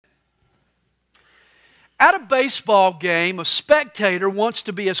At a baseball game, a spectator wants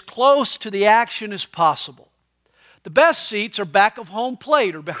to be as close to the action as possible. The best seats are back of home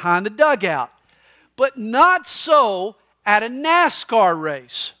plate or behind the dugout, but not so at a NASCAR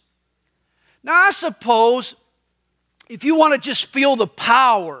race. Now, I suppose if you want to just feel the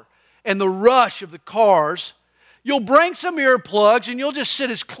power and the rush of the cars, you'll bring some earplugs and you'll just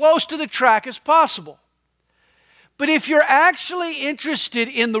sit as close to the track as possible. But if you're actually interested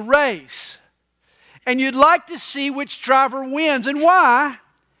in the race and you'd like to see which driver wins and why,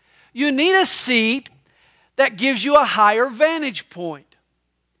 you need a seat that gives you a higher vantage point.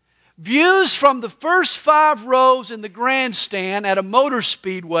 Views from the first 5 rows in the grandstand at a motor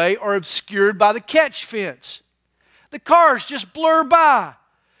speedway are obscured by the catch fence. The cars just blur by.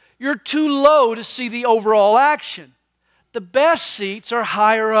 You're too low to see the overall action. The best seats are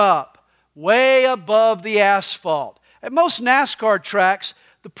higher up, way above the asphalt. At most NASCAR tracks,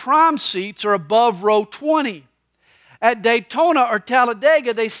 the prime seats are above row 20. At Daytona or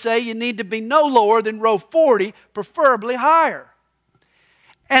Talladega, they say you need to be no lower than row 40, preferably higher.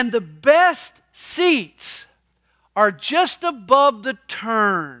 And the best seats are just above the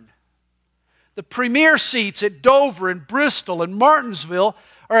turn. The premier seats at Dover and Bristol and Martinsville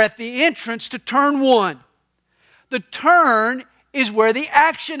are at the entrance to turn 1. The turn is where the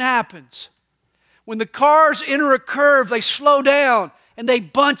action happens. When the cars enter a curve, they slow down and they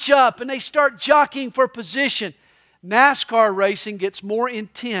bunch up and they start jockeying for position. NASCAR racing gets more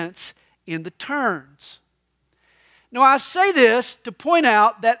intense in the turns. Now, I say this to point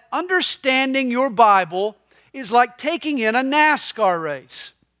out that understanding your Bible is like taking in a NASCAR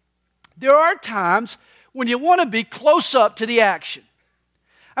race. There are times when you want to be close up to the action.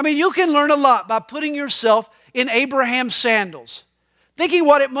 I mean, you can learn a lot by putting yourself in Abraham's sandals, thinking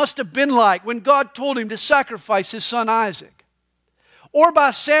what it must have been like when God told him to sacrifice his son Isaac. Or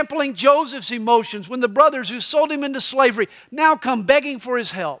by sampling Joseph's emotions when the brothers who sold him into slavery now come begging for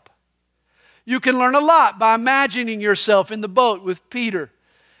his help. You can learn a lot by imagining yourself in the boat with Peter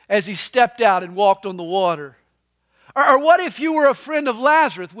as he stepped out and walked on the water. Or what if you were a friend of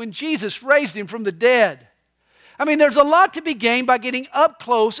Lazarus when Jesus raised him from the dead? I mean, there's a lot to be gained by getting up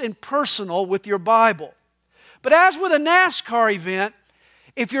close and personal with your Bible. But as with a NASCAR event,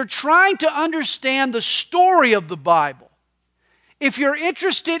 if you're trying to understand the story of the Bible, if you're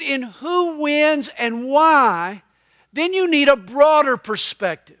interested in who wins and why, then you need a broader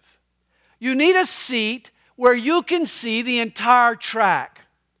perspective. You need a seat where you can see the entire track.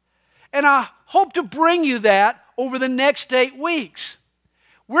 And I hope to bring you that over the next 8 weeks.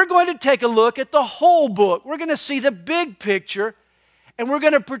 We're going to take a look at the whole book. We're going to see the big picture, and we're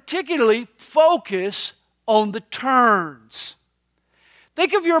going to particularly focus on the turns.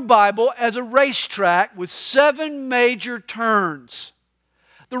 Think of your Bible as a racetrack with 7 major turns.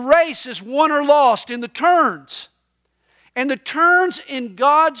 The race is won or lost in the turns. And the turns in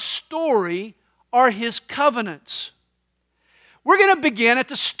God's story are His covenants. We're going to begin at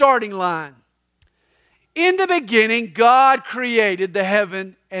the starting line. In the beginning, God created the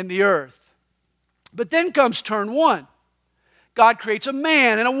heaven and the earth. But then comes turn 1. God creates a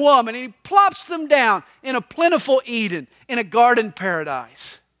man and a woman, and He plops them down in a plentiful Eden, in a garden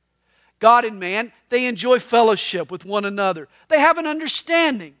paradise. God and man, they enjoy fellowship with one another. They have an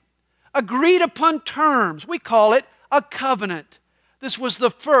understanding, agreed upon terms. We call it a covenant. This was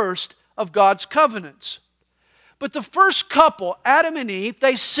the first of God's covenants. But the first couple, Adam and Eve,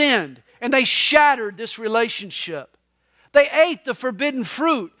 they sinned, and they shattered this relationship. They ate the forbidden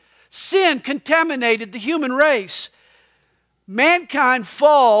fruit. Sin contaminated the human race. Mankind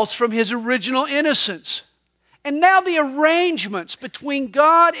falls from his original innocence. And now the arrangements between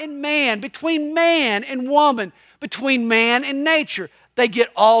God and man, between man and woman, between man and nature, they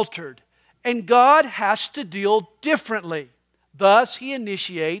get altered. And God has to deal differently. Thus, He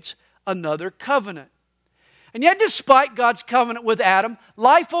initiates another covenant. And yet, despite God's covenant with Adam,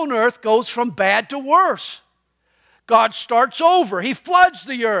 life on earth goes from bad to worse. God starts over. He floods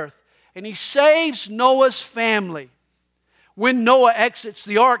the earth, and He saves Noah's family. When Noah exits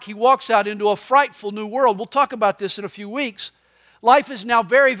the ark, he walks out into a frightful new world. We'll talk about this in a few weeks. Life is now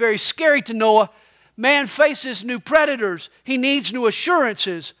very, very scary to Noah. Man faces new predators. He needs new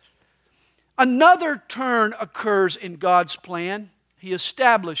assurances. Another turn occurs in God's plan. He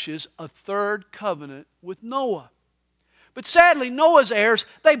establishes a third covenant with Noah. But sadly, Noah's heirs,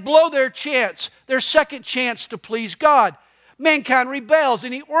 they blow their chance, their second chance to please God. Mankind rebels,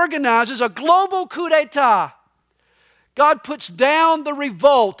 and he organizes a global coup d'etat. God puts down the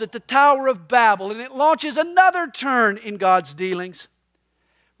revolt at the Tower of Babel, and it launches another turn in God's dealings.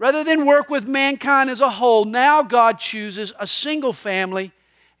 Rather than work with mankind as a whole, now God chooses a single family,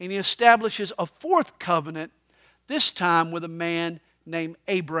 and He establishes a fourth covenant, this time with a man named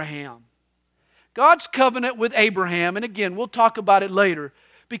Abraham. God's covenant with Abraham, and again, we'll talk about it later,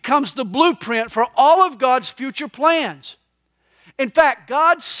 becomes the blueprint for all of God's future plans. In fact,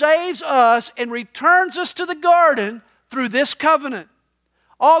 God saves us and returns us to the garden through this covenant.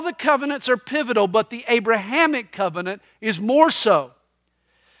 All the covenants are pivotal, but the Abrahamic covenant is more so.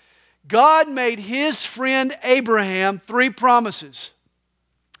 God made His friend Abraham 3 promises: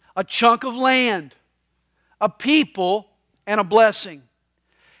 a chunk of land, a people, and a blessing.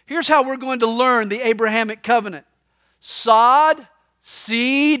 Here's how we're going to learn the Abrahamic covenant: sod,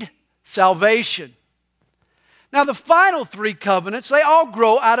 seed, salvation. Now the final 3 covenants, they all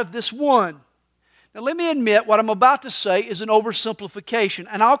grow out of this one. Now let me admit what I'm about to say is an oversimplification,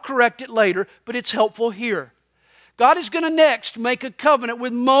 and I'll correct it later, but it's helpful here. God is going to next make a covenant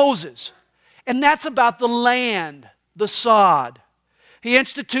with Moses, and that's about the land, the sod. He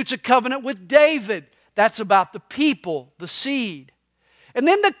institutes a covenant with David. That's about the people, the seed. And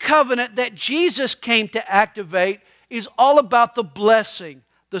then the covenant that Jesus came to activate is all about the blessing,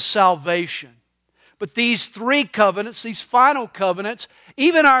 the salvation. But these 3 covenants, these final covenants,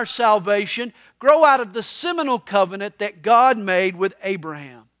 even our salvation, grow out of the seminal covenant that God made with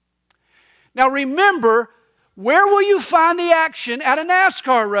Abraham. Now remember, where will you find the action at a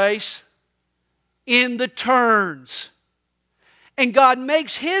NASCAR race? In the turns. And God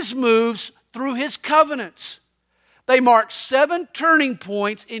makes His moves through His covenants. They mark 7 turning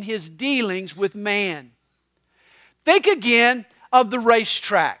points in His dealings with man. Think again of the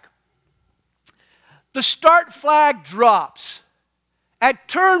racetrack. The start flag drops. At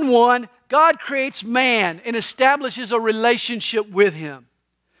turn 1, God creates man and establishes a relationship with him.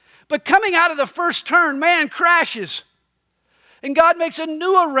 But coming out of the first turn, man crashes. And God makes a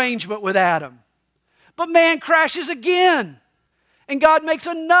new arrangement with Adam. But man crashes again. And God makes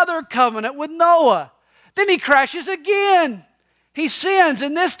another covenant with Noah. Then he crashes again. He sins,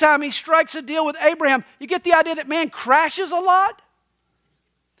 and this time he strikes a deal with Abraham. You get the idea that man crashes a lot?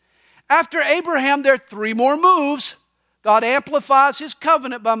 After Abraham, there are 3 more moves. God amplifies His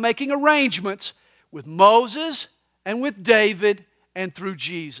covenant by making arrangements with Moses and with David and through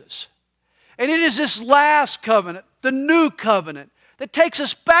Jesus. And it is this last covenant, the new covenant, that takes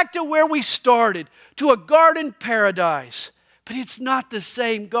us back to where we started, to a garden paradise. But it's not the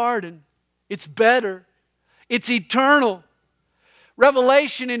same garden. It's better. It's eternal.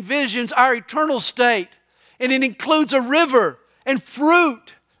 Revelation envisions our eternal state, and it includes a river and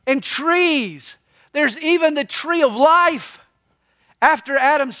fruit and trees. There's even the tree of life. After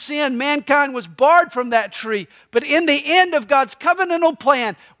Adam's sin, mankind was barred from that tree. But in the end of God's covenantal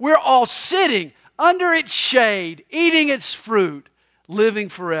plan, we're all sitting under its shade, eating its fruit, living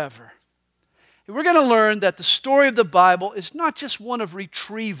forever. And we're going to learn that the story of the Bible is not just one of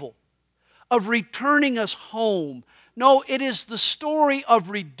retrieval, of returning us home. No, it is the story of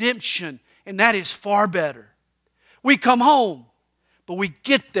redemption, and that is far better. We come home, but we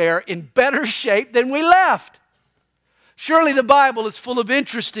get there in better shape than we left. Surely the Bible is full of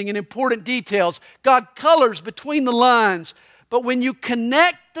interesting and important details. God colors between the lines. But when you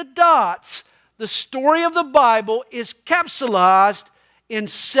connect the dots, the story of the Bible is capsulized in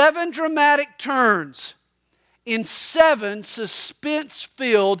 7 dramatic turns, in 7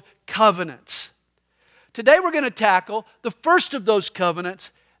 suspense-filled covenants. Today we're going to tackle the first of those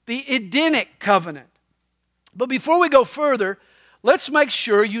covenants, the Edenic Covenant. But before we go further, let's make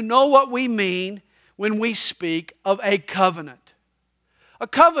sure you know what we mean when we speak of a covenant. A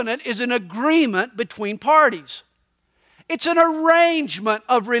covenant is an agreement between parties. It's an arrangement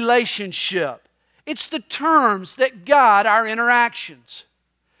of relationship. It's the terms that guide our interactions.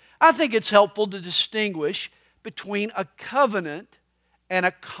 I think it's helpful to distinguish between a covenant and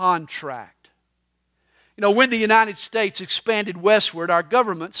a contract. You know, when the United States expanded westward, our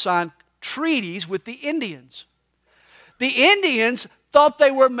government signed treaties with the Indians. The Indians thought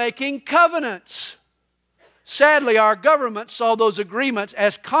they were making covenants. Sadly, our government saw those agreements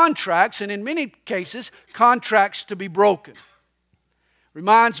as contracts, and in many cases, contracts to be broken.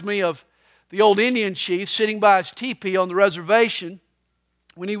 Reminds me of the old Indian chief sitting by his teepee on the reservation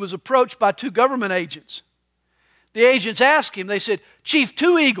when he was approached by 2 government agents. The agents asked him, they said, "Chief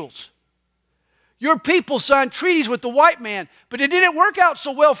Two Eagles, your people signed treaties with the white man, but it didn't work out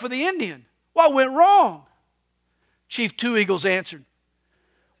so well for the Indian. What went wrong?" Chief Two Eagles answered,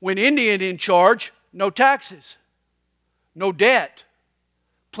 "When Indian in charge, no taxes, no debt,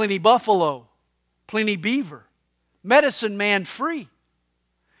 plenty buffalo, plenty beaver, medicine man free.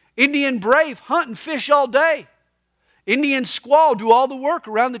 Indian brave hunt and fish all day. Indian squaw do all the work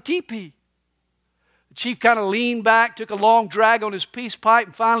around the teepee." The chief kind of leaned back, took a long drag on his peace pipe,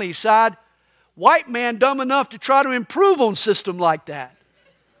 and finally he sighed, "White man dumb enough to try to improve on system like that."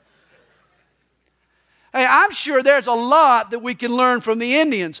 Hey, I'm sure there's a lot that we can learn from the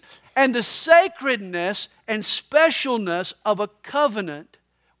Indians. And the sacredness and specialness of a covenant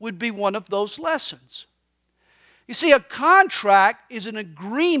would be one of those lessons. You see, a contract is an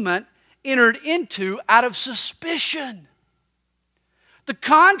agreement entered into out of suspicion. The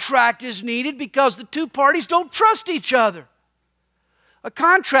contract is needed because the two parties don't trust each other. A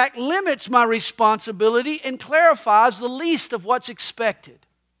contract limits my responsibility and clarifies the least of what's expected.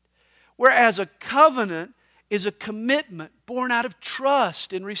 Whereas a covenant is a commitment born out of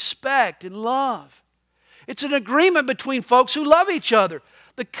trust and respect and love. It's an agreement between folks who love each other.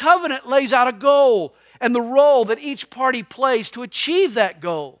 The covenant lays out a goal and the role that each party plays to achieve that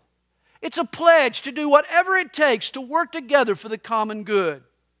goal. It's a pledge to do whatever it takes to work together for the common good.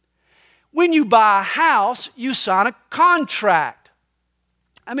 When you buy a house, you sign a contract.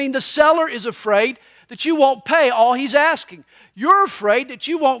 The seller is afraid that you won't pay all he's asking. You're afraid that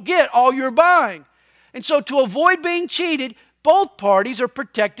you won't get all you're buying. And so to avoid being cheated, both parties are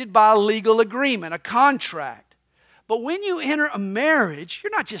protected by a legal agreement, a contract. But when you enter a marriage,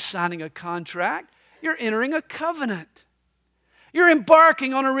 you're not just signing a contract, you're entering a covenant. You're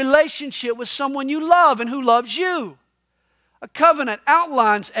embarking on a relationship with someone you love and who loves you. A covenant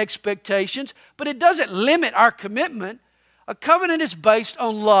outlines expectations, but it doesn't limit our commitment. A covenant is based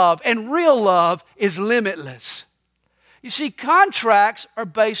on love, and real love is limitless. You see, contracts are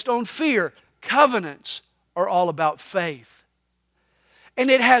based on fear. Covenants are all about faith. And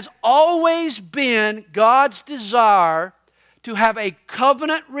it has always been God's desire to have a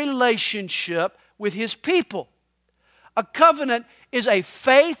covenant relationship with His people. A covenant is a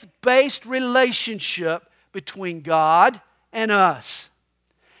faith-based relationship between God and us.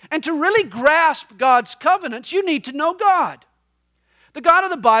 And to really grasp God's covenants, you need to know God. The God of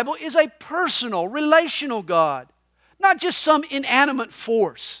the Bible is a personal, relational God, not just some inanimate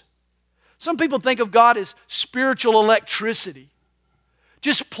force. Some people think of God as spiritual electricity.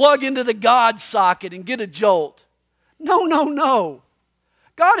 Just plug into the God socket and get a jolt. No.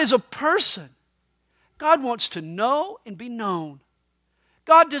 God is a person. God wants to know and be known.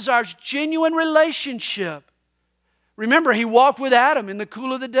 God desires genuine relationship. Remember, He walked with Adam in the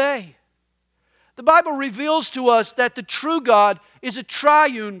cool of the day. The Bible reveals to us that the true God is a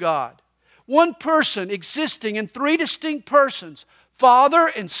triune God. One person existing in three distinct persons, Father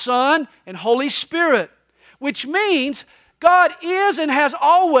and Son and Holy Spirit, which means God is and has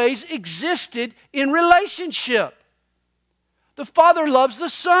always existed in relationship. The Father loves the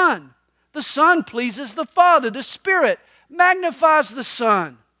Son. The Son pleases the Father. The Spirit magnifies the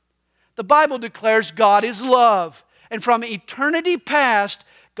Son. The Bible declares God is love. And from eternity past,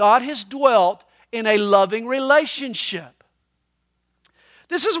 God has dwelt in a loving relationship.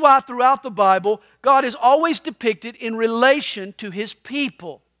 This is why throughout the Bible, God is always depicted in relation to His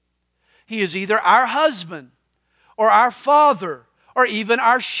people. He is either our husband, or our father, or even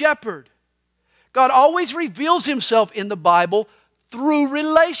our shepherd. God always reveals Himself in the Bible through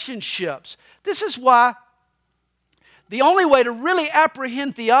relationships. This is why the only way to really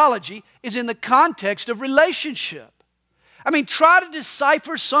apprehend theology is in the context of relationship. Try to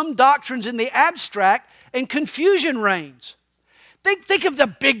decipher some doctrines in the abstract and confusion reigns. Think of the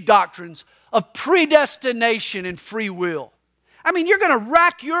big doctrines of predestination and free will. You're going to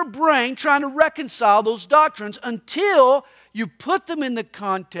rack your brain trying to reconcile those doctrines until you put them in the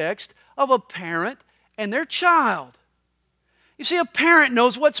context of a parent and their child. You see, a parent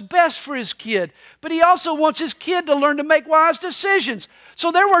knows what's best for his kid, but he also wants his kid to learn to make wise decisions.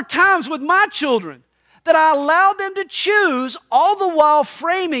 So there were times with my children that I allowed them to choose, all the while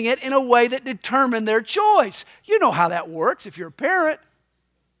framing it in a way that determined their choice. You know how that works if you're a parent.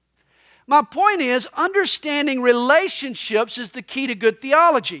 My point is, understanding relationships is the key to good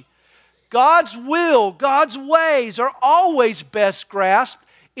theology. God's will, God's ways are always best grasped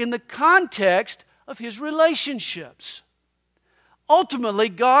in the context of His relationships. Ultimately,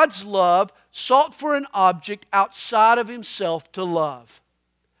 God's love sought for an object outside of Himself to love.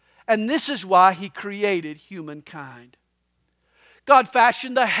 And this is why He created humankind. God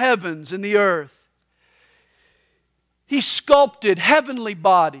fashioned the heavens and the earth. He sculpted heavenly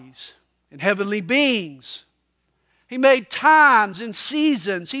bodies and heavenly beings. He made times and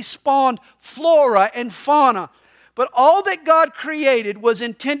seasons. He spawned flora and fauna. But all that God created was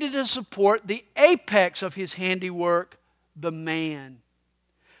intended to support the apex of His handiwork, the man.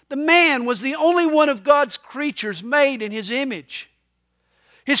 The man was the only one of God's creatures made in His image.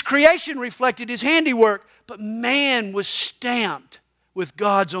 His creation reflected His handiwork, but man was stamped with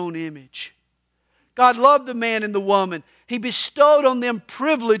God's own image. God loved the man and the woman. He bestowed on them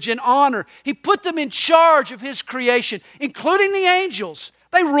privilege and honor. He put them in charge of His creation, including the angels.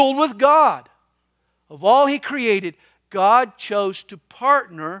 They ruled with God. Of all He created, God chose to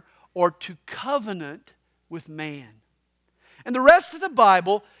partner or to covenant with man. And the rest of the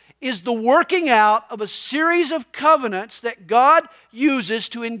Bible is the working out of a series of covenants that God uses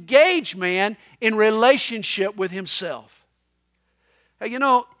to engage man in relationship with Himself. Now, you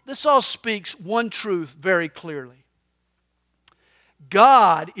know, this all speaks one truth very clearly.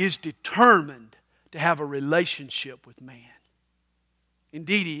 God is determined to have a relationship with man.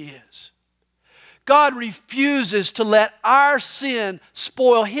 Indeed, He is. God refuses to let our sin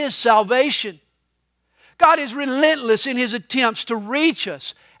spoil His salvation. God is relentless in His attempts to reach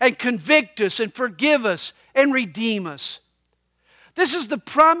us and convict us and forgive us and redeem us. This is the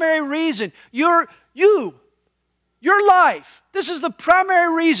primary reason your life, this is the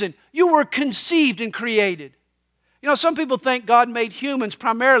primary reason you were conceived and created. You know, some people think God made humans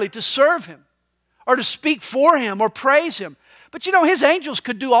primarily to serve Him or to speak for Him or praise Him. But you know, His angels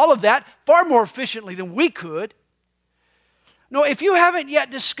could do all of that far more efficiently than we could. No, if you haven't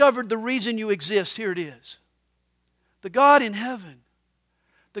yet discovered the reason you exist, here it is. The God in heaven,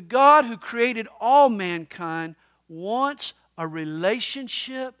 the God who created all mankind, wants a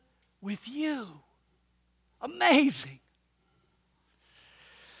relationship with you. Amazing.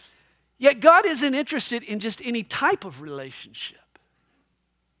 Yet God isn't interested in just any type of relationship.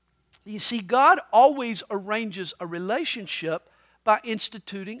 You see, God always arranges a relationship by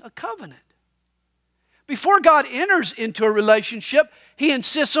instituting a covenant. Before God enters into a relationship, He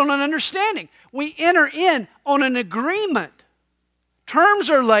insists on an understanding. We enter in on an agreement. Terms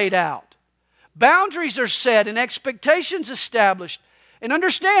are laid out. Boundaries are set and expectations established. And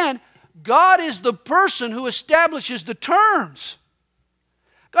understand, God is the person who establishes the terms.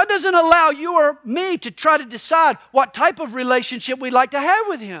 God doesn't allow you or me to try to decide what type of relationship we'd like to have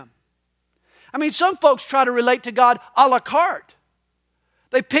with Him. I mean, some folks try to relate to God a la carte.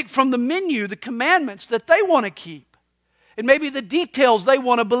 They pick from the menu the commandments that they want to keep and maybe the details they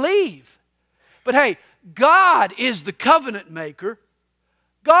want to believe. But hey, God is the covenant maker.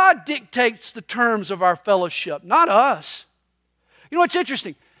 God dictates the terms of our fellowship, not us. You know what's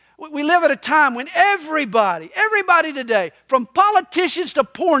interesting? We live at a time when everybody today, from politicians to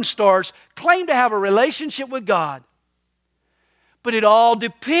porn stars, claim to have a relationship with God. But it all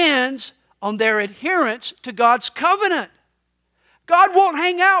depends on their adherence to God's covenant. God won't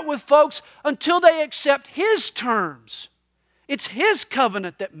hang out with folks until they accept His terms. It's His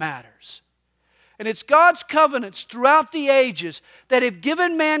covenant that matters. And it's God's covenants throughout the ages that have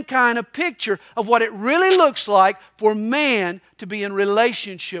given mankind a picture of what it really looks like for man to be in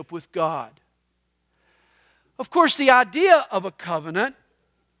relationship with God. Of course, the idea of a covenant,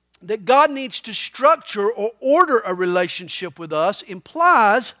 that God needs to structure or order a relationship with us,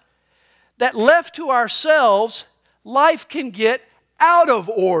 implies that left to ourselves, life can get out of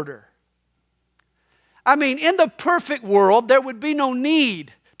order. I mean, in the perfect world, there would be no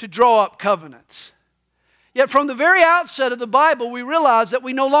need to draw up covenants. Yet from the very outset of the Bible, we realize that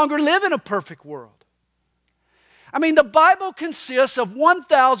we no longer live in a perfect world. I mean, the Bible consists of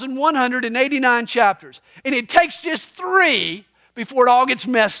 1,189 chapters, and it takes just 3 before it all gets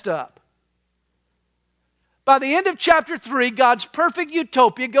messed up. By the end of chapter 3, God's perfect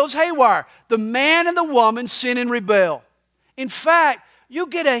utopia goes haywire. The man and the woman sin and rebel. In fact, you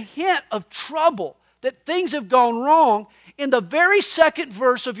get a hint of trouble that things have gone wrong in the very second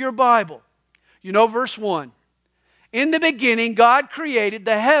verse of your Bible. You know verse 1. In the beginning, God created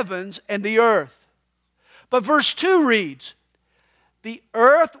the heavens and the earth. But verse 2 reads, the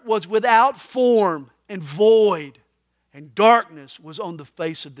earth was without form and void, and darkness was on the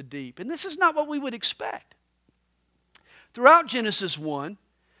face of the deep. And this is not what we would expect. Throughout Genesis 1,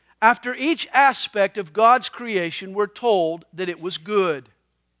 after each aspect of God's creation, we're told that it was good.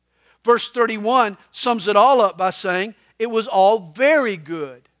 Verse 31 sums it all up by saying, it was all very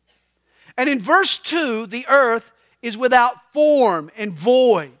good. And in verse 2, the earth is without form and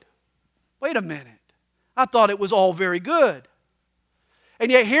void. Wait a minute. I thought it was all very good.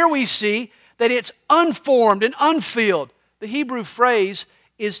 And yet here we see that it's unformed and unfilled. The Hebrew phrase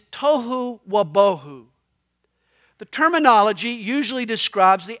is tohu wabohu. The terminology usually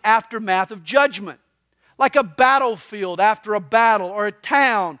describes the aftermath of judgment, like a battlefield after a battle or a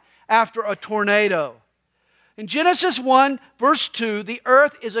town after a tornado. In Genesis 1, verse 2, the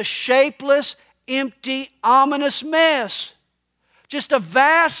earth is a shapeless, empty, ominous mess. Just a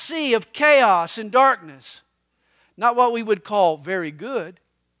vast sea of chaos and darkness. Not what we would call very good.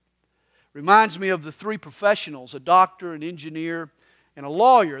 Reminds me of the 3 professionals, a doctor, an engineer, and a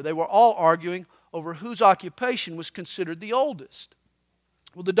lawyer. They were all arguing over whose occupation was considered the oldest.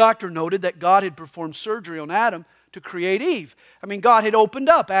 Well, the doctor noted that God had performed surgery on Adam to create Eve. God had opened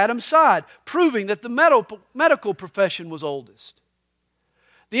up Adam's side, proving that the medical profession was oldest.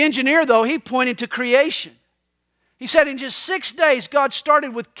 The engineer, though, he pointed to creation. He said in just 6 days, God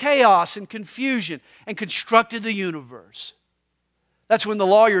started with chaos and confusion and constructed the universe. That's when the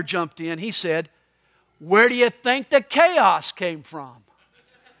lawyer jumped in. He said, "Where do you think the chaos came from?"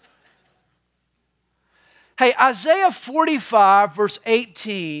 Hey, Isaiah 45 verse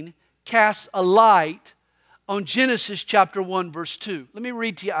 18 casts a light on Genesis chapter 1 verse 2. Let me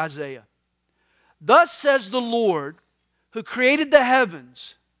read to you Isaiah. "Thus says the Lord, who created the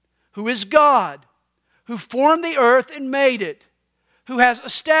heavens, who is God, who formed the earth and made it, who has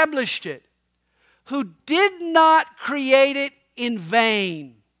established it, who did not create it in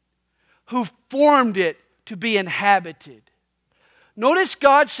vain, who formed it to be inhabited." Notice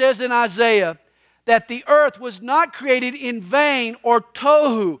God says in Isaiah that the earth was not created in vain or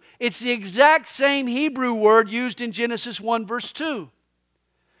tohu. It's the exact same Hebrew word used in Genesis 1 verse 2.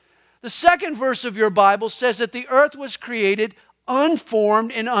 The second verse of your Bible says that the earth was created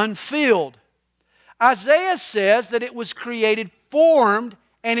unformed and unfilled. Isaiah says that it was created formed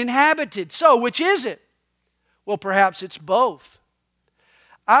and inhabited. So, which is it? Well, perhaps it's both.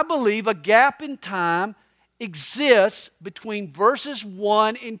 I believe a gap in time exists between verses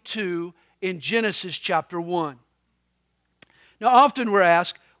 1 and 2 in Genesis chapter 1. Now, often we're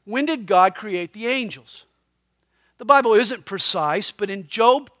asked, when did God create the angels? The Bible isn't precise, but in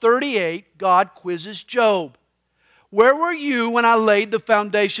Job 38, God quizzes Job. "Where were you when I laid the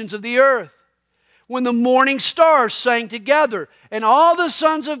foundations of the earth? When the morning stars sang together and all the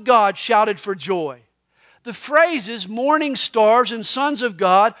sons of God shouted for joy?" The phrases morning stars and sons of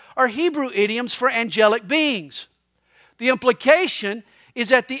God are Hebrew idioms for angelic beings. The implication is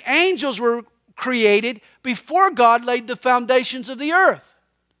that the angels were created before God laid the foundations of the earth.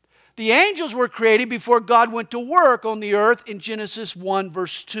 The angels were created before God went to work on the earth in Genesis 1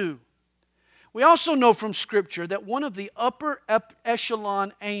 verse 2. We also know from Scripture that one of the upper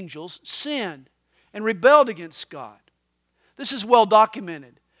echelon angels sinned and rebelled against God. This is well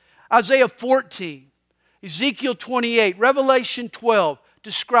documented. Isaiah 14, Ezekiel 28, Revelation 12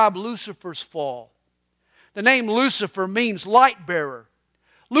 describe Lucifer's fall. The name Lucifer means light bearer.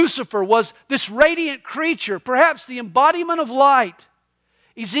 Lucifer was this radiant creature, perhaps the embodiment of light.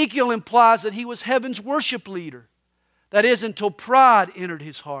 Ezekiel implies that he was heaven's worship leader. That is, until pride entered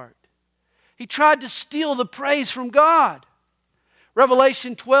his heart. He tried to steal the praise from God.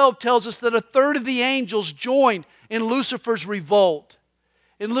 Revelation 12 tells us that a third of the angels joined in Lucifer's revolt.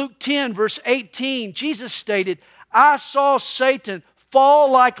 In Luke 10, verse 18, Jesus stated, "I saw Satan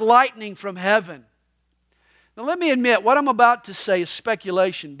fall like lightning from heaven." Now let me admit, what I'm about to say is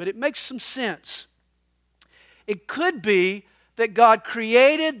speculation, but it makes some sense. It could be that God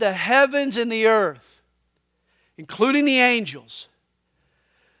created the heavens and the earth, including the angels.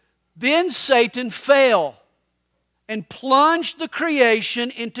 Then Satan fell and plunged the creation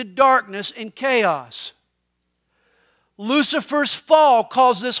into darkness and chaos. Lucifer's fall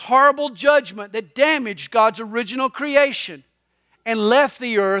caused this horrible judgment that damaged God's original creation and left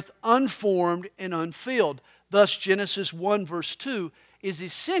the earth unformed and unfilled. Thus, Genesis 1 verse 2 is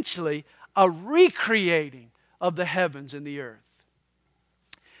essentially a recreating of the heavens and the earth.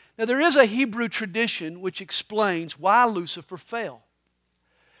 Now, there is a Hebrew tradition which explains why Lucifer fell.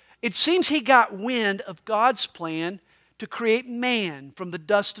 It seems he got wind of God's plan to create man from the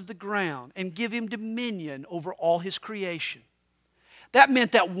dust of the ground and give him dominion over all his creation. That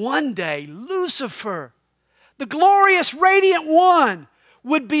meant that one day Lucifer, the glorious radiant one,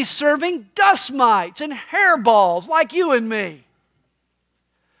 would be serving dust mites and hairballs like you and me.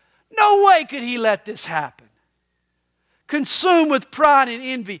 No way could he let this happen. Consumed with pride and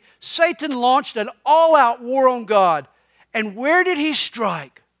envy, Satan launched an all-out war on God. And where did he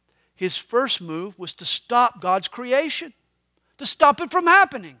strike? His first move was to stop God's creation, to stop it from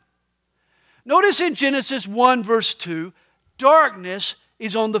happening. Notice in Genesis 1 verse 2, darkness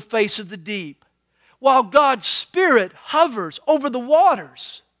is on the face of the deep, while God's Spirit hovers over the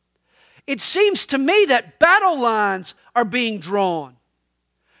waters. It seems to me that battle lines are being drawn.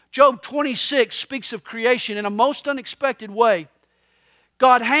 Job 26 speaks of creation in a most unexpected way.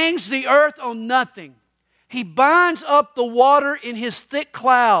 God hangs the earth on nothing. He binds up the water in His thick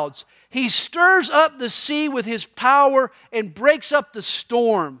clouds. He stirs up the sea with His power and breaks up the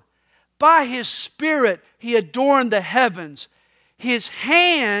storm. By His Spirit He adorned the heavens. His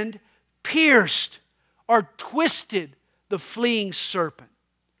hand pierced or twisted the fleeing serpent.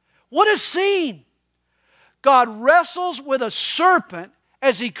 What a scene! God wrestles with a serpent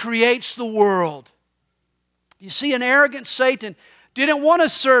as He creates the world. You see, an arrogant Satan didn't want to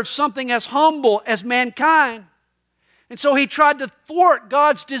serve something as humble as mankind. And so he tried to thwart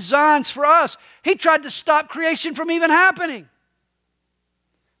God's designs for us. He tried to stop creation from even happening.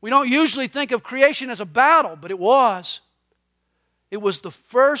 We don't usually think of creation as a battle, but it was. It was the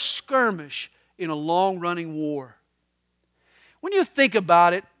first skirmish in a long-running war. When you think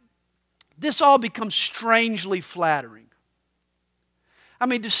about it, this all becomes strangely flattering. I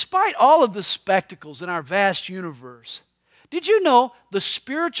mean, despite all of the spectacles in our vast universe, did you know the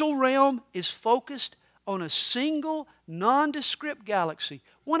spiritual realm is focused on a single nondescript galaxy,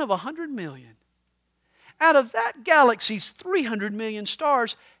 one of 100 million? Out of that galaxy's 300 million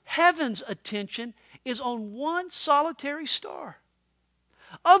stars, heaven's attention is on one solitary star.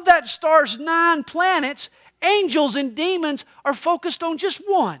 Of that star's 9 planets, angels and demons are focused on just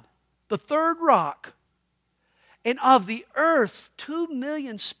one, the third rock. And of the earth's 2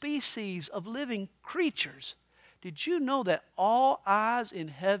 million species of living creatures, did you know that all eyes in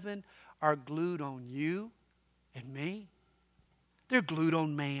heaven are glued on you and me? They're glued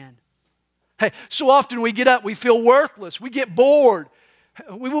on man. Hey, so often we get up, we feel worthless, we get bored.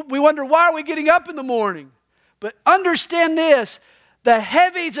 We wonder, why are we getting up in the morning? But understand this, the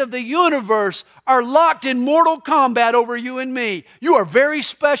heavies of the universe are locked in mortal combat over you and me. You are very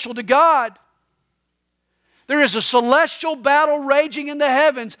special to God. There is a celestial battle raging in the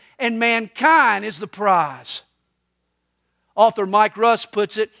heavens, and mankind is the prize. Author Mike Russ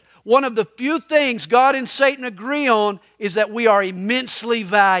puts it, one of the few things God and Satan agree on is that we are immensely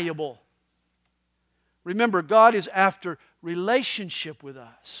valuable. Remember, God is after relationship with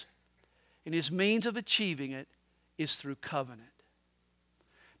us, and His means of achieving it is through covenant.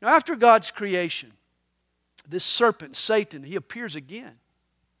 Now, after God's creation, this serpent, Satan, he appears again.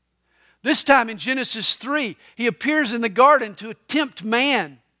 This time in Genesis 3, he appears in the garden to tempt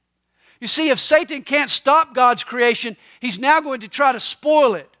man. You see, if Satan can't stop God's creation, he's now going to try to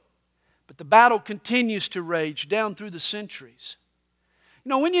spoil it. But the battle continues to rage down through the centuries. You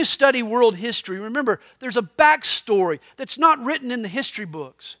know, when you study world history, remember, there's a backstory that's not written in the history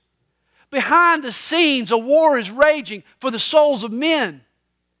books. Behind the scenes, a war is raging for the souls of men.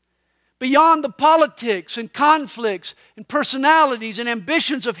 Beyond the politics and conflicts and personalities and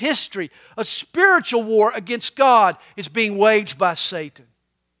ambitions of history, a spiritual war against God is being waged by Satan.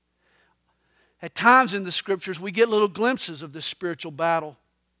 At times in the Scriptures, we get little glimpses of this spiritual battle.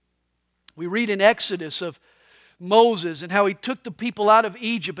 We read in Exodus of Moses and how he took the people out of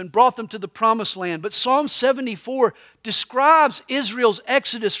Egypt and brought them to the Promised Land. But Psalm 74 describes Israel's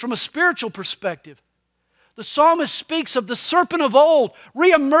exodus from a spiritual perspective. The psalmist speaks of the serpent of old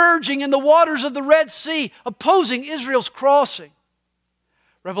re-emerging in the waters of the Red Sea, opposing Israel's crossing.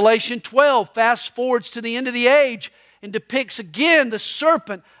 Revelation 12 fast forwards to the end of the age and depicts again the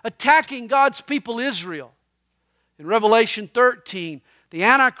serpent attacking God's people Israel. In Revelation 13, the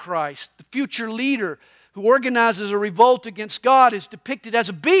Antichrist, the future leader who organizes a revolt against God, is depicted as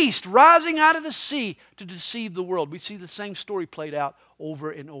a beast rising out of the sea to deceive the world. We see the same story played out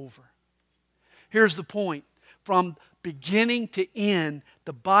over and over. Here's the point. From beginning to end,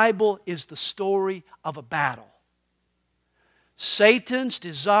 the Bible is the story of a battle. Satan's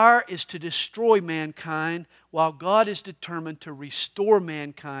desire is to destroy mankind, while God is determined to restore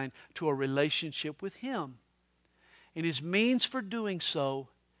mankind to a relationship with Him. And His means for doing so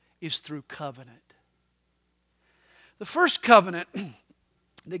is through covenant. The first covenant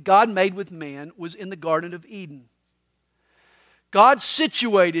that God made with man was in the Garden of Eden. God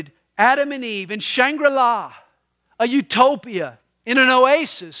situated Adam and Eve in Shangri-La, a utopia, in an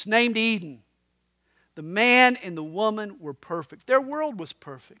oasis named Eden. The man and the woman were perfect. Their world was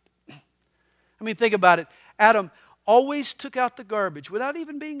perfect. I mean, think about it. Adam always took out the garbage without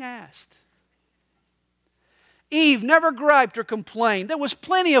even being asked. Eve never griped or complained. There was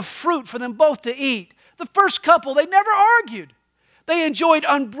plenty of fruit for them both to eat. The first couple, they never argued. They enjoyed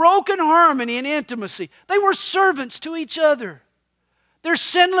unbroken harmony and intimacy. They were servants to each other. Their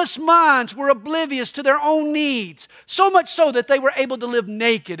sinless minds were oblivious to their own needs, so much so that they were able to live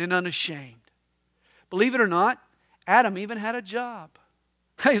naked and unashamed. Believe it or not, Adam even had a job.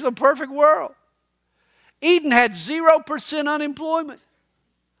 It's a perfect world. Eden had 0% unemployment.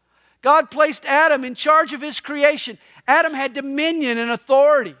 God placed Adam in charge of His creation. Adam had dominion and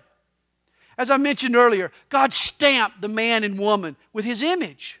authority. As I mentioned earlier, God stamped the man and woman with His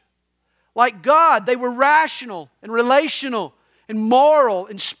image. Like God, they were rational and relational and moral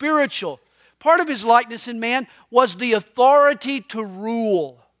and spiritual. Part of His likeness in man was the authority to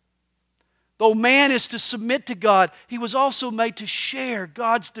rule. Though man is to submit to God, he was also made to share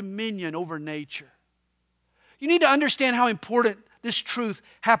God's dominion over nature. You need to understand how important this truth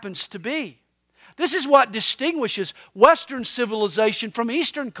happens to be. This is what distinguishes Western civilization from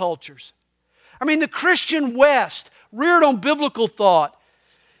Eastern cultures. I mean, the Christian West, reared on biblical thought.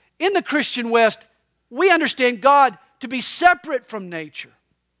 In the Christian West, we understand God to be separate from nature.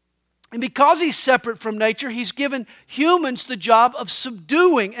 And because He's separate from nature, He's given humans the job of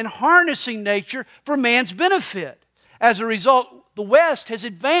subduing and harnessing nature for man's benefit. As a result, the West has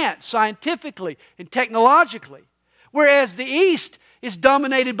advanced scientifically and technologically, whereas the East is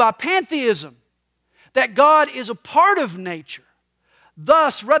dominated by pantheism, that God is a part of nature.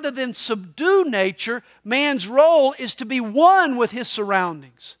 Thus, rather than subdue nature, man's role is to be one with his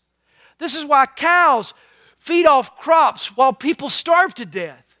surroundings. This is why cows feed off crops while people starve to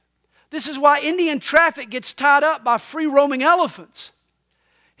death. This is why Indian traffic gets tied up by free-roaming elephants.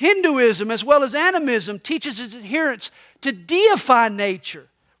 Hinduism, as well as animism, teaches its adherents to deify nature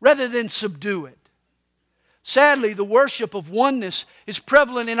rather than subdue it. Sadly, the worship of oneness is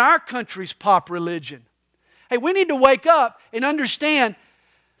prevalent in our country's pop religion. Hey, we need to wake up and understand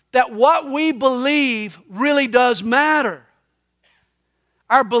that what we believe really does matter.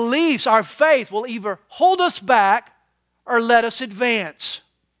 Our beliefs, our faith will either hold us back or let us advance.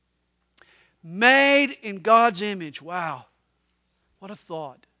 Made in God's image. Wow, what a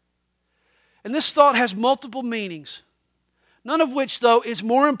thought. And this thought has multiple meanings, none of which, though, is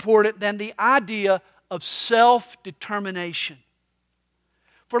more important than the idea of self-determination.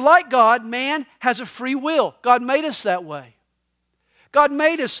 For like God, man has a free will. God made us that way. God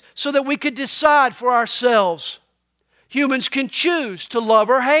made us so that we could decide for ourselves. Humans can choose to love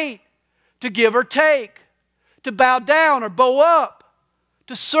or hate, to give or take, to bow down or bow up,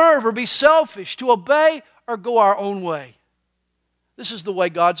 to serve or be selfish, to obey or go our own way. This is the way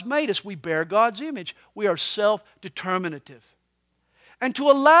God's made us. We bear God's image. We are self-determinative. And to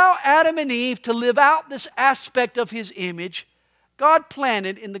allow Adam and Eve to live out this aspect of His image, God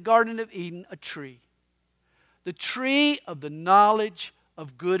planted in the Garden of Eden a tree. The tree of the knowledge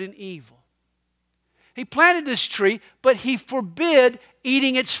of good and evil. He planted this tree, but He forbid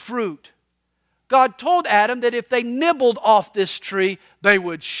eating its fruit. God told Adam that if they nibbled off this tree, they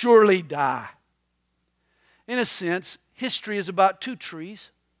would surely die. In a sense, history is about two trees.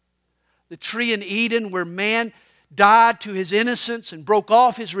 The tree in Eden where man died to his innocence and broke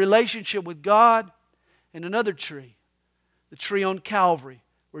off his relationship with God. And another tree, the tree on Calvary,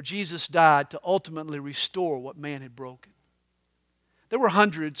 where Jesus died to ultimately restore what man had broken. There were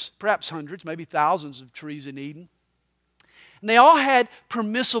hundreds, perhaps hundreds, maybe thousands of trees in Eden. And they all had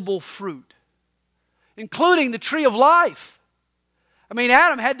permissible fruit, including the tree of life. I mean,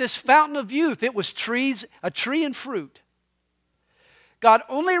 Adam had this fountain of youth. It was a tree and fruit. God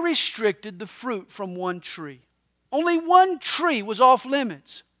only restricted the fruit from one tree. Only one tree was off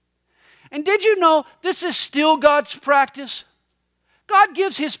limits. And did you know this is still God's practice? God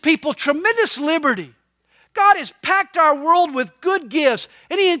gives His people tremendous liberty. God has packed our world with good gifts,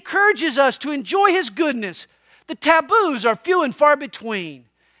 and He encourages us to enjoy His goodness. The taboos are few and far between,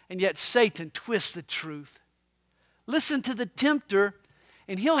 and yet Satan twists the truth. Listen to the tempter,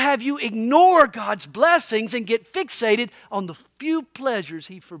 and he'll have you ignore God's blessings and get fixated on the few pleasures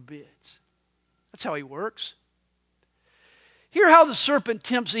he forbids. That's how he works. Hear how the serpent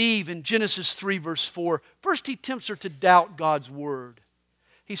tempts Eve in Genesis 3, verse 4. First, he tempts her to doubt God's word.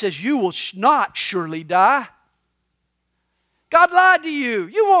 He says, "You will not surely die." God lied to you.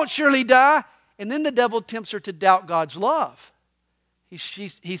 You won't surely die. And then the devil tempts her to doubt God's love. He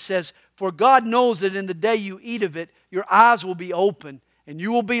says, "For God knows that in the day you eat of it, your eyes will be open, and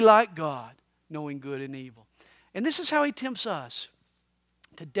you will be like God, knowing good and evil." And this is how he tempts us,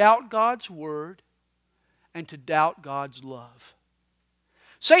 to doubt God's word and to doubt God's love.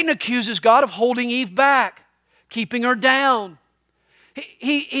 Satan accuses God of holding Eve back, keeping her down.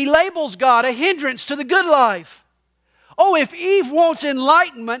 He labels God a hindrance to the good life. Oh, if Eve wants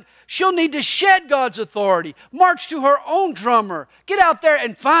enlightenment, she'll need to shed God's authority, march to her own drummer, get out there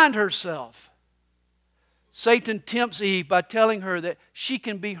and find herself. Satan tempts Eve by telling her that she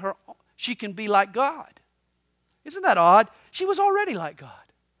can be like God. Isn't that odd? She was already like God.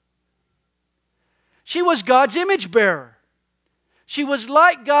 She was God's image bearer. She was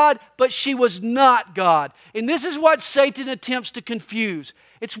like God, but she was not God. And this is what Satan attempts to confuse.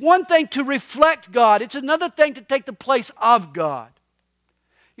 It's one thing to reflect God. It's another thing to take the place of God.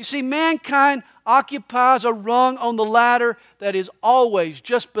 You see, mankind occupies a rung on the ladder that is always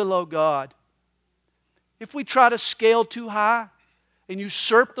just below God. If we try to scale too high and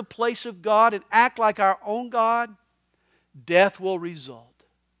usurp the place of God and act like our own God, death will result.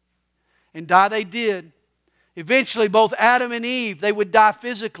 And die they did. Eventually, both Adam and Eve, they would die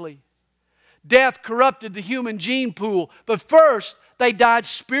physically. Death corrupted the human gene pool. But first, they died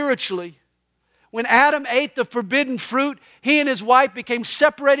spiritually. When Adam ate the forbidden fruit, he and his wife became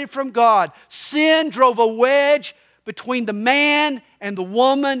separated from God. Sin drove a wedge between the man and the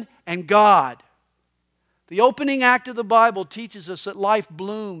woman and God. The opening act of the Bible teaches us that life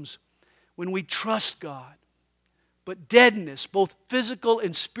blooms when we trust God. But deadness, both physical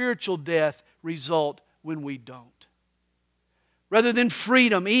and spiritual death, result when we don't. Rather than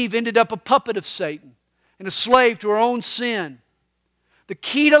freedom, Eve ended up a puppet of Satan and a slave to her own sin. The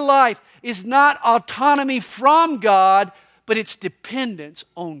key to life is not autonomy from God, but its dependence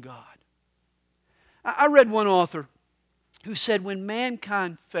on God. I read one author who said when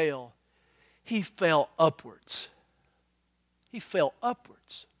mankind fell, he fell upwards. He fell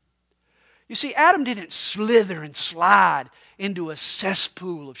upwards. You see, Adam didn't slither and slide into a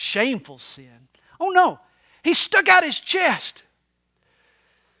cesspool of shameful sin. Oh no, he stuck out his chest.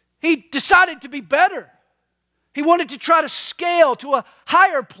 He decided to be better. He wanted to try to scale to a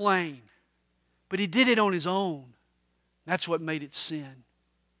higher plane. But he did it on his own. That's what made it sin.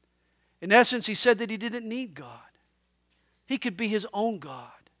 In essence, he said that he didn't need God. He could be his own God.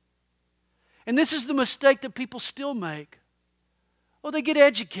 And this is the mistake that people still make. Oh, they get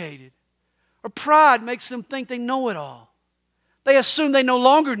educated. Or pride makes them think they know it all. They assume they no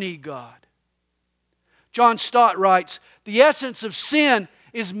longer need God. John Stott writes, the essence of sin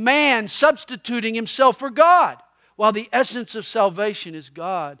is man substituting himself for God, while the essence of salvation is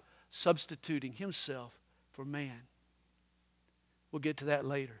God substituting himself for man. We'll get to that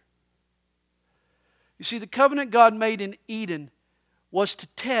later. You see, the covenant God made in Eden was to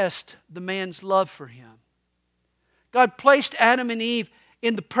test the man's love for him. God placed Adam and Eve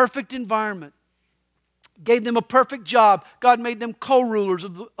in the perfect environment, gave them a perfect job. God made them co-rulers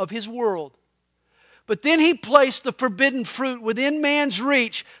of His world. But then He placed the forbidden fruit within man's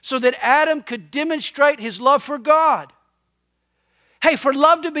reach so that Adam could demonstrate his love for God. Hey, for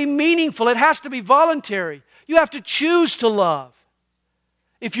love to be meaningful, it has to be voluntary. You have to choose to love.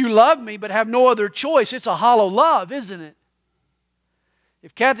 If you love me but have no other choice, it's a hollow love, isn't it?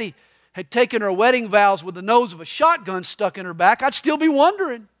 If Kathy had taken her wedding vows with the nose of a shotgun stuck in her back, I'd still be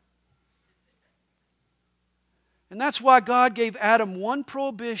wondering. And that's why God gave Adam one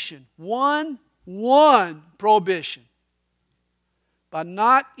prohibition. One prohibition. By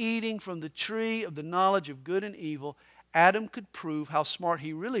not eating from the tree of the knowledge of good and evil, Adam could prove how smart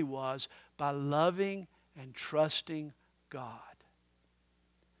he really was by loving and trusting God.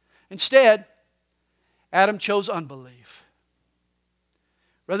 Instead, Adam chose unbelief.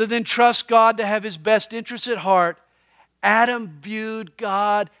 Rather than trust God to have his best interests at heart, Adam viewed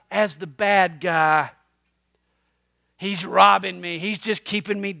God as the bad guy. He's robbing me. He's just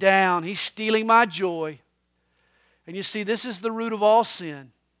keeping me down. He's stealing my joy. And you see, this is the root of all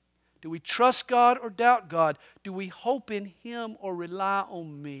sin. Do we trust God or doubt God? Do we hope in Him or rely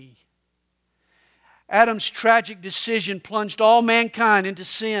on me? Adam's tragic decision plunged all mankind into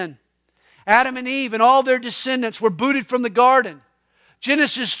sin. Adam and Eve and all their descendants were booted from the garden.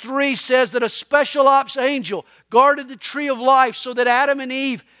 Genesis 3 says that a special ops angel guarded the tree of life so that Adam and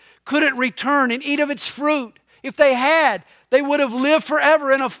Eve couldn't return and eat of its fruit. If they had, they would have lived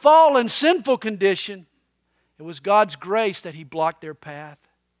forever in a fallen, sinful condition. It was God's grace that He blocked their path.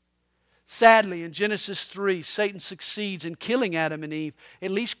 Sadly, in Genesis 3, Satan succeeds in killing Adam and Eve,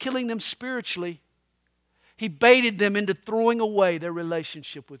 at least killing them spiritually. He baited them into throwing away their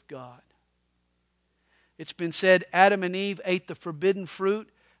relationship with God. It's been said Adam and Eve ate the forbidden fruit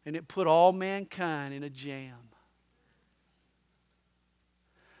and it put all mankind in a jam.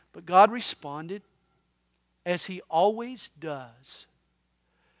 But God responded, as He always does,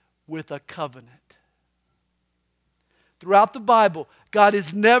 with a covenant. Throughout the Bible, God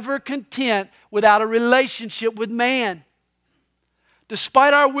is never content without a relationship with man.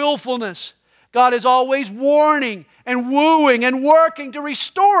 Despite our willfulness, God is always warning and wooing and working to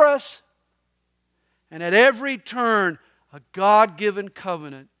restore us. And at every turn, a God-given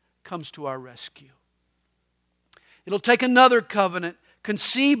covenant comes to our rescue. It'll take another covenant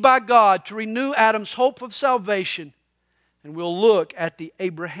conceived by God to renew Adam's hope of salvation. And we'll look at the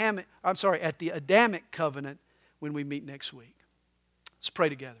Edenic Covenant when we meet next week. Let's pray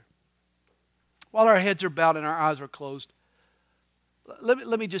together. While our heads are bowed and our eyes are closed,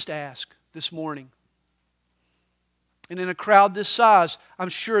 let me just ask this morning. And in a crowd this size, I'm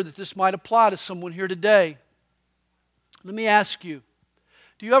sure that this might apply to someone here today. Let me ask you,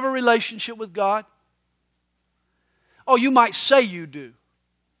 do you have a relationship with God? Oh, you might say you do.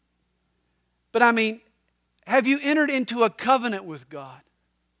 But I mean, have you entered into a covenant with God?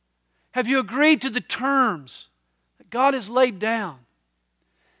 Have you agreed to the terms that God has laid down?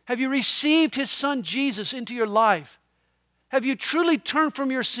 Have you received His Son Jesus into your life? Have you truly turned from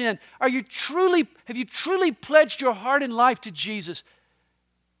your sin? Have you truly pledged your heart and life to Jesus?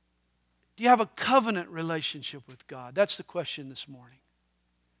 Do you have a covenant relationship with God? That's the question this morning.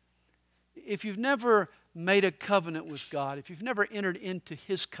 If you've never made a covenant with God, if you've never entered into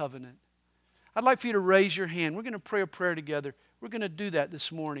His covenant, I'd like for you to raise your hand. We're going to pray a prayer together. We're going to do that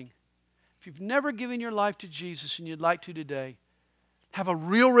this morning. If you've never given your life to Jesus and you'd like to today, have a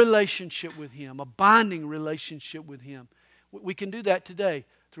real relationship with Him, a binding relationship with Him, we can do that today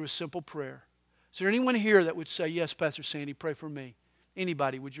through a simple prayer. Is there anyone here that would say, yes, Pastor Sandy, pray for me?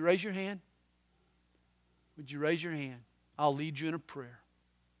 Anybody, would you raise your hand? Would you raise your hand? I'll lead you in a prayer.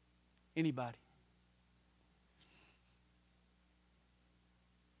 Anybody?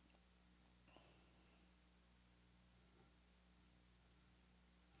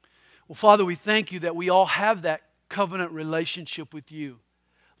 Well, Father, we thank You that we all have that covenant relationship with You.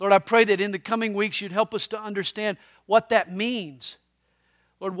 Lord, I pray that in the coming weeks You'd help us to understand what that means.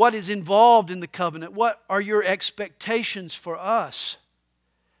 Lord, what is involved in the covenant? What are Your expectations for us?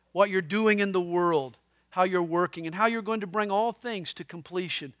 What You're doing in the world, how You're working, and how You're going to bring all things to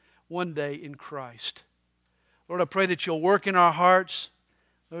completion one day in Christ. Lord, I pray that You'll work in our hearts.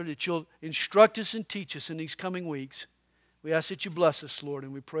 Lord, that You'll instruct us and teach us in these coming weeks. We ask that You bless us, Lord,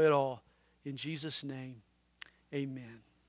 and we pray it all in Jesus' name. Amen.